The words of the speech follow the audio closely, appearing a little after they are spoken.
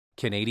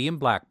Canadian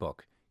Black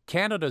Book,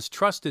 Canada's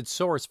trusted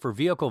source for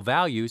vehicle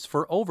values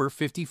for over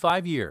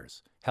 55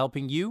 years,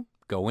 helping you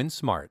go in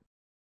smart.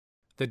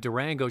 The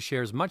Durango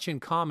shares much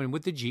in common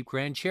with the Jeep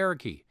Grand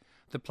Cherokee.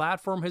 The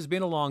platform has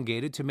been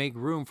elongated to make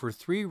room for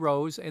 3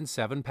 rows and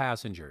 7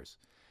 passengers.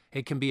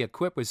 It can be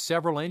equipped with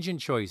several engine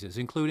choices,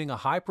 including a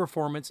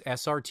high-performance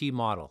SRT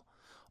model.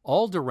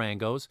 All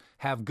Durangos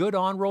have good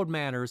on-road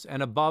manners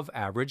and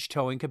above-average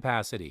towing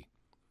capacity.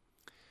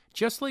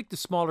 Just like the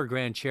smaller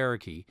Grand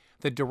Cherokee,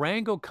 the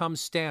Durango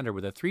comes standard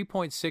with a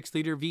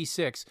 3.6-liter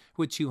V6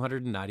 with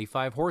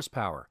 295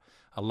 horsepower,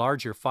 a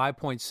larger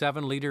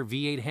 5.7-liter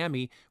V8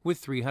 Hemi with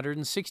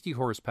 360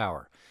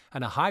 horsepower,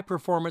 and a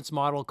high-performance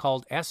model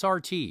called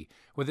SRT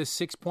with a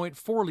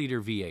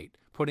 6.4-liter V8,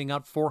 putting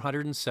out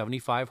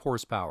 475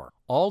 horsepower.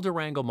 All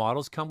Durango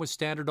models come with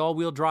standard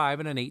all-wheel drive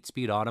and an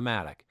 8-speed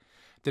automatic.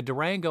 The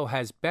Durango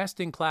has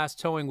best-in-class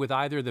towing with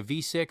either the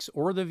V6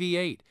 or the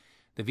V8.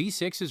 The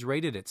V6 is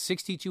rated at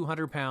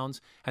 6,200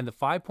 pounds and the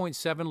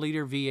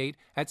 5.7-liter V8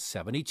 at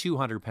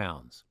 7,200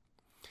 pounds.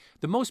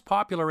 The most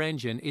popular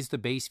engine is the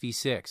base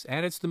V6,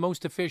 and it's the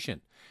most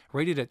efficient,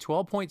 rated at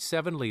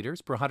 12.7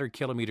 liters per 100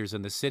 kilometers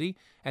in the city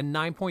and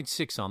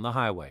 9.6 on the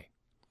highway.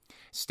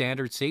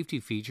 Standard safety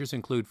features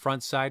include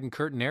front side and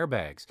curtain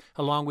airbags,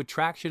 along with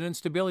traction and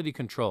stability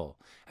control.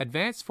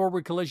 Advanced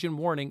forward collision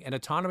warning and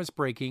autonomous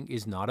braking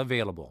is not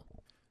available.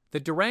 The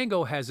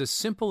Durango has a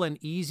simple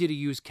and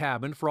easy-to-use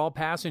cabin for all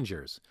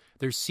passengers.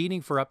 There's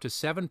seating for up to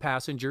 7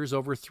 passengers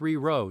over 3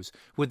 rows,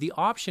 with the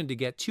option to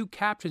get 2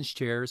 captain's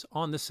chairs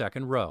on the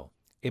second row.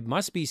 It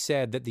must be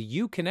said that the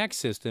U-Connect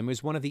system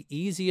is one of the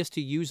easiest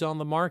to use on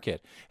the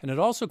market, and it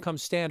also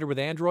comes standard with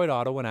Android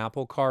Auto and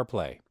Apple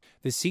CarPlay.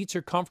 The seats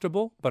are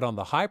comfortable, but on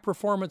the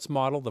high-performance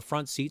model, the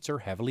front seats are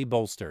heavily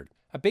bolstered.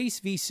 A base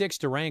V6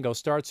 Durango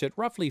starts at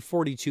roughly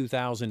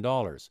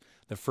 $42,000,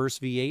 the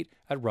first V8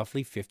 at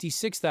roughly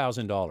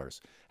 $56,000,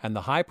 and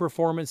the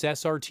high-performance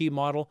SRT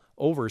model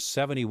over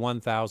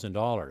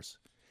 $71,000.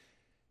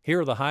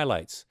 Here are the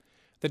highlights.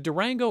 The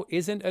Durango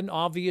isn't an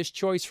obvious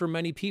choice for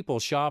many people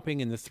shopping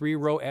in the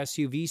 3-row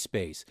SUV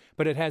space,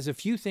 but it has a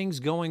few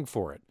things going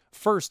for it.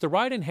 First, the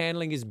ride and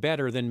handling is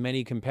better than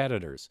many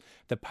competitors.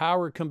 The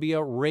power can be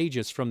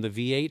outrageous from the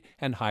V8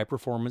 and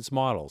high-performance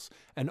models,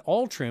 and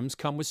all trims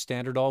come with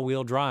standard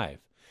all-wheel drive.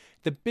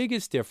 The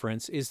biggest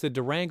difference is the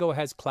Durango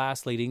has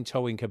class-leading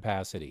towing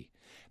capacity.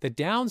 The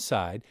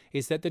downside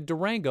is that the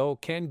Durango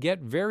can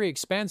get very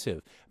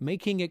expensive,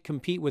 making it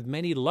compete with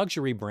many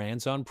luxury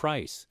brands on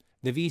price.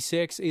 The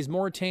V6 is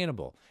more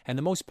attainable and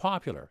the most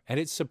popular, and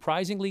it's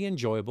surprisingly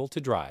enjoyable to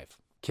drive.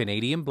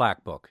 Canadian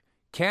Black Book,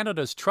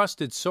 Canada's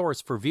trusted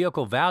source for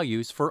vehicle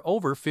values for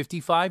over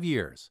 55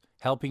 years,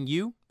 helping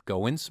you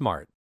go in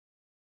smart.